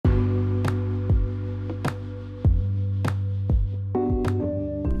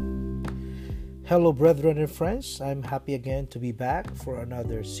Hello, brethren and friends. I'm happy again to be back for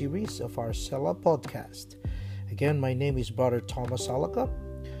another series of our Sela podcast. Again, my name is Brother Thomas Alaka,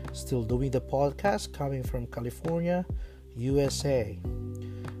 still doing the podcast coming from California, USA.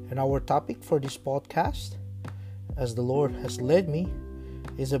 And our topic for this podcast, as the Lord has led me,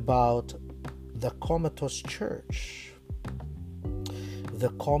 is about the comatose church. The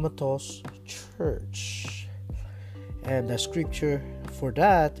comatose church. And the scripture for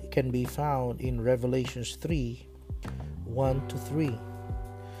that can be found in Revelations 3, 1-3.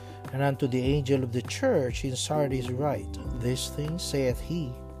 And unto the angel of the church in Sardis write, This thing saith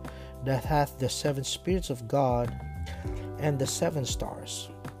he that hath the 7 spirits of God and the 7 stars.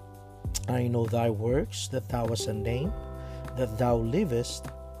 I know thy works, that thou hast a name, that thou livest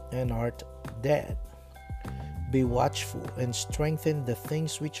and art dead. Be watchful and strengthen the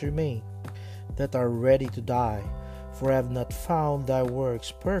things which remain, that are ready to die. For I have not found thy works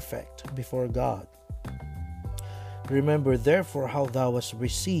perfect before God. Remember therefore how thou hast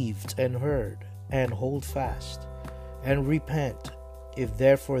received and heard, and hold fast, and repent. If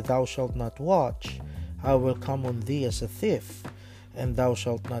therefore thou shalt not watch, I will come on thee as a thief, and thou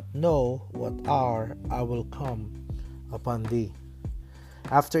shalt not know what hour I will come upon thee.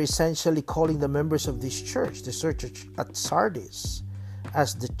 After essentially calling the members of this church, the church at Sardis,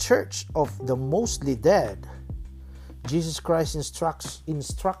 as the church of the mostly dead, Jesus Christ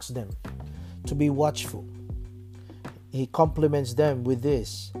instructs them to be watchful. He compliments them with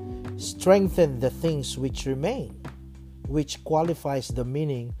this: strengthen the things which remain, which qualifies the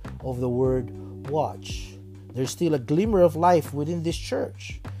meaning of the word watch. There's still a glimmer of life within this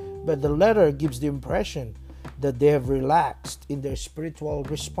church, but the letter gives the impression that they have relaxed in their spiritual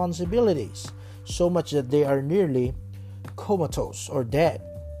responsibilities, so much that they are nearly comatose or dead.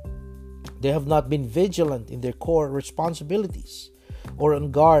 They have not been vigilant in their core responsibilities or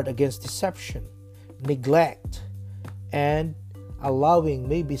on guard against deception, neglect, and allowing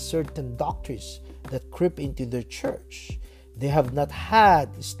maybe certain doctrines that creep into their church. They have not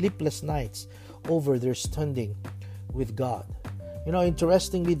had sleepless nights over their standing with God.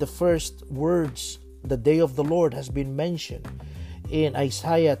 Interestingly, the first words, the day of the Lord, has been mentioned in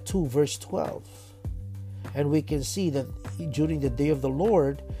Isaiah 2 verse 12. And we can see that during the day of the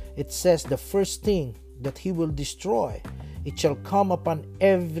Lord, it says the first thing that he will destroy, it shall come upon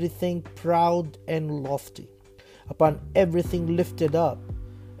everything proud and lofty, upon everything lifted up,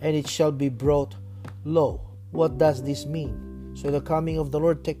 and it shall be brought low. What does this mean? So the coming of the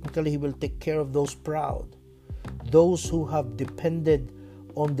Lord, technically, he will take care of those proud, those who have depended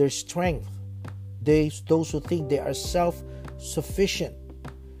on their strength, those who think they are self-sufficient.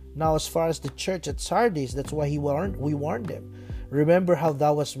 Now, as far as the church at Sardis, that's why we warned them. Remember how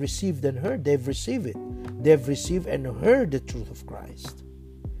thou hast received and heard. They've received it. They've received and heard the truth of Christ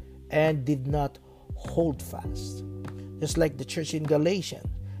and did not hold fast. Just like the church in Galatia.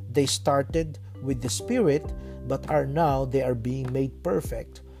 They started with the Spirit, but they are being made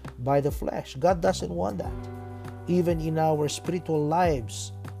perfect by the flesh. God doesn't want that. Even in our spiritual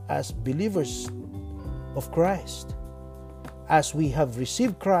lives as believers of Christ, as we have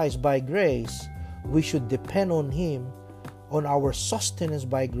received Christ by grace, we should depend on Him, on our sustenance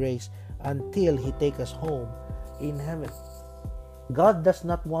by grace, until He take us home in heaven. God does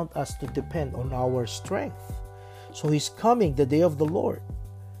not want us to depend on our strength. So He's coming, the day of the Lord.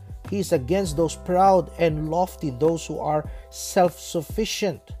 He is against those proud and lofty, those who are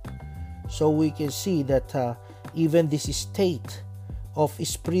self-sufficient. So we can see that even this state of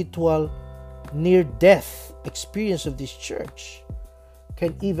spiritual near-death experience of this church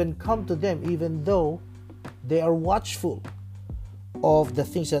can even come to them, even though they are watchful of the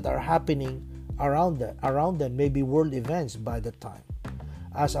things that are happening around them, maybe world events by the time.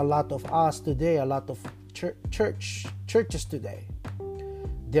 As a lot of us today, a lot of churches today,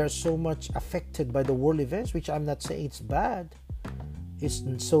 they are so much affected by the world events, which I'm not saying it's bad. It's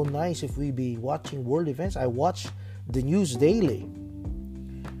so nice if we be watching world events. I watch the news daily,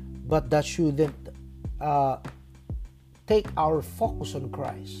 but that shouldn't take our focus on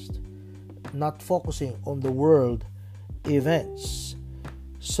Christ, not focusing on the world events.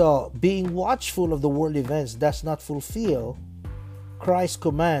 So being watchful of the world events does not fulfill Christ's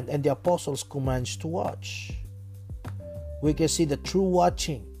command and the apostles' commands to watch. We can see the true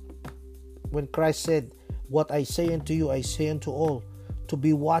watching when Christ said, What I say unto you, I say unto all. To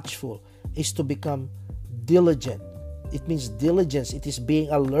be watchful is to become diligent. It means diligence. It is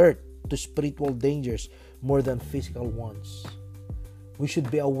being alert to spiritual dangers more than physical ones. We should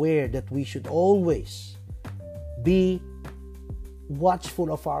be aware that we should always be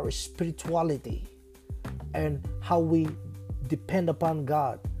watchful of our spirituality and how we depend upon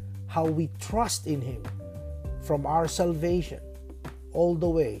God, how we trust in Him from our salvation all the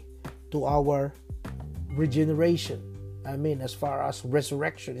way to our regeneration. I mean, as far as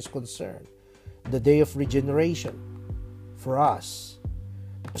resurrection is concerned, the day of regeneration for us.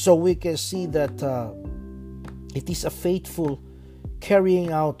 So we can see that it is a faithful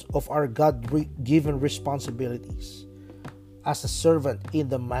carrying out of our God-given responsibilities as a servant in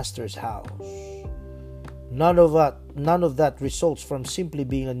the Master's house. None of that results from simply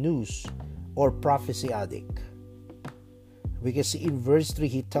being a news or prophecy addict. We can see in verse 3,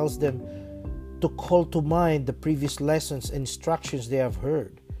 he tells them to call to mind the previous lessons and instructions they have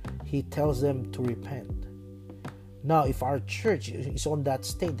heard. He tells them to repent. Now, if our church is on that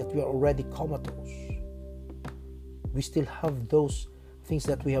state that we are already comatose, we still have those things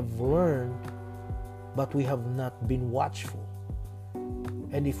that we have learned, but we have not been watchful.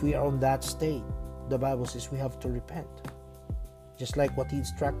 And if we are on that state, the Bible says we have to repent. Just like what he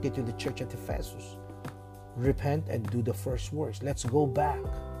instructed to the church at Ephesus. Repent and do the first works. Let's go back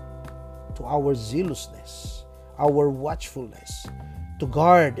to our zealousness, our watchfulness, to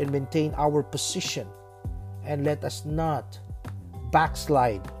guard and maintain our position, and let us not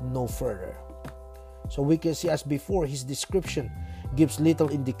backslide no further. So we can see, as before, his description gives little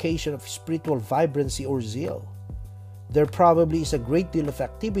indication of spiritual vibrancy or zeal. There probably is a great deal of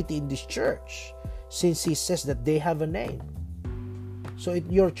activity in this church, since he says that they have a name. So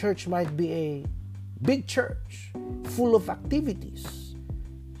your church might be a big church full of activities.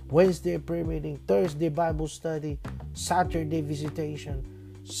 Wednesday prayer meeting, Thursday Bible study, Saturday visitation,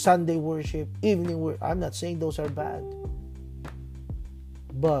 Sunday worship, evening worship. I'm not saying those are bad.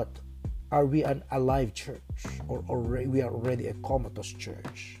 But are we an alive church, or we are already a comatose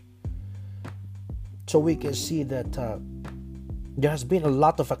church? So we can see that there has been a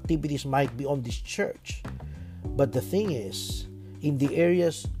lot of activities might be on this church. But the thing is, in the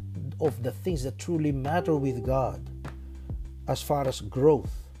areas of the things that truly matter with God, as far as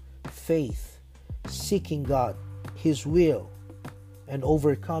growth, faith, seeking God, His will, and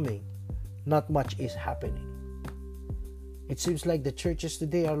overcoming, not much is happening. It seems like the churches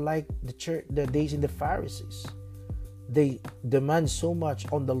today are like the days in the Pharisees. They demand so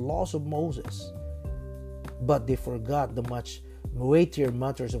much on the laws of Moses, but they forgot the much weightier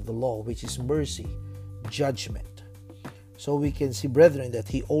matters of the law, which is mercy, judgment. So we can see, brethren, that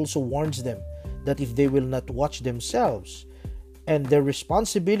he also warns them that if they will not watch themselves and their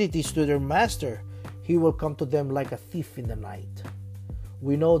responsibilities to their master, he will come to them like a thief in the night.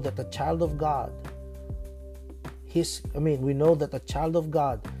 We know that a child of God, we know that a child of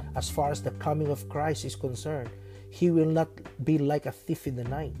God, as far as the coming of Christ is concerned, he will not be like a thief in the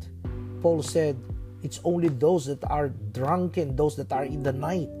night. Paul said, it's only those that are drunken, those that are in the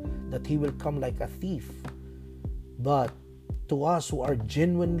night, that he will come like a thief. But to us who are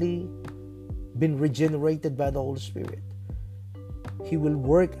genuinely been regenerated by the Holy Spirit, he will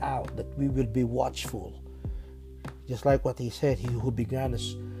work out that we will be watchful. Just like what he said, he who began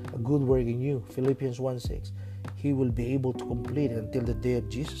a good work in you, Philippians 1:6, he will be able to complete it until the day of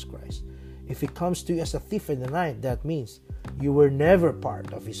Jesus Christ. If he comes to you as a thief in the night, that means you were never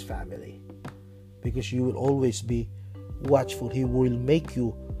part of his family, because you will always be watchful. He will make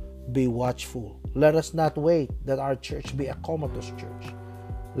you be watchful. Let us not wait that our church be a comatose church.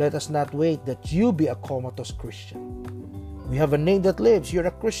 Let us not wait that you be a comatose Christian. We have a name that lives. You're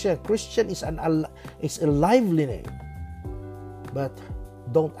a Christian. Christian is a lively name. But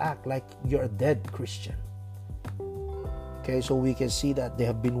don't act like you're a dead Christian. Okay, so we can see that they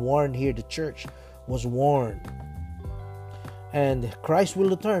have been warned here. The church was warned. And Christ will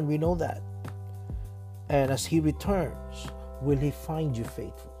return. We know that. And as he returns, will he find you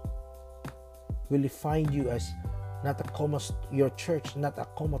faithful? Will he find you as your church, not a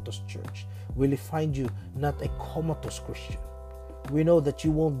comatose church? Will he find you not a comatose Christian? We know that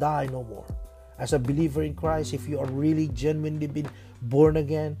you won't die no more. As a believer in Christ, if you are really genuinely been born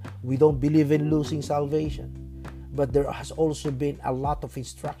again, we don't believe in losing salvation. But there has also been a lot of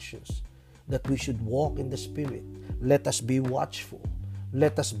instructions that we should walk in the Spirit. Let us be watchful.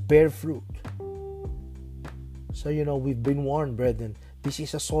 Let us bear fruit. So, we've been warned, brethren. This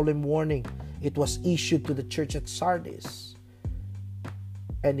is a solemn warning. It was issued to the church at Sardis.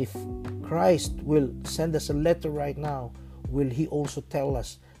 And if Christ will send us a letter right now, will he also tell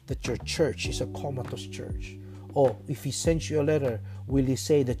us that your church is a comatose church? Or if he sends you a letter, will he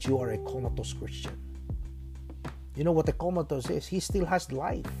say that you are a comatose Christian? You know what a comatose is? He still has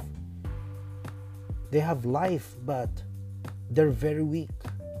life. They have life, but they're very weak.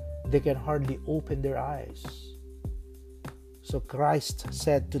 They can hardly open their eyes. So Christ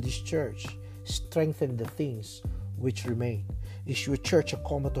said to this church, strengthen the things which remain. Is your church a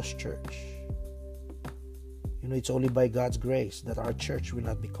comatose church? It's only by God's grace that our church will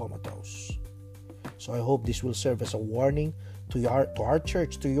not be comatose. So I hope this will serve as a warning to our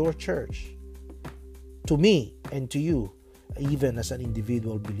church, to your church, to me, and to you, even as an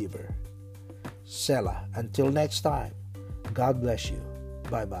individual believer. Selah. Until next time, God bless you.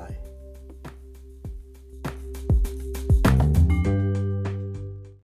 Bye-bye.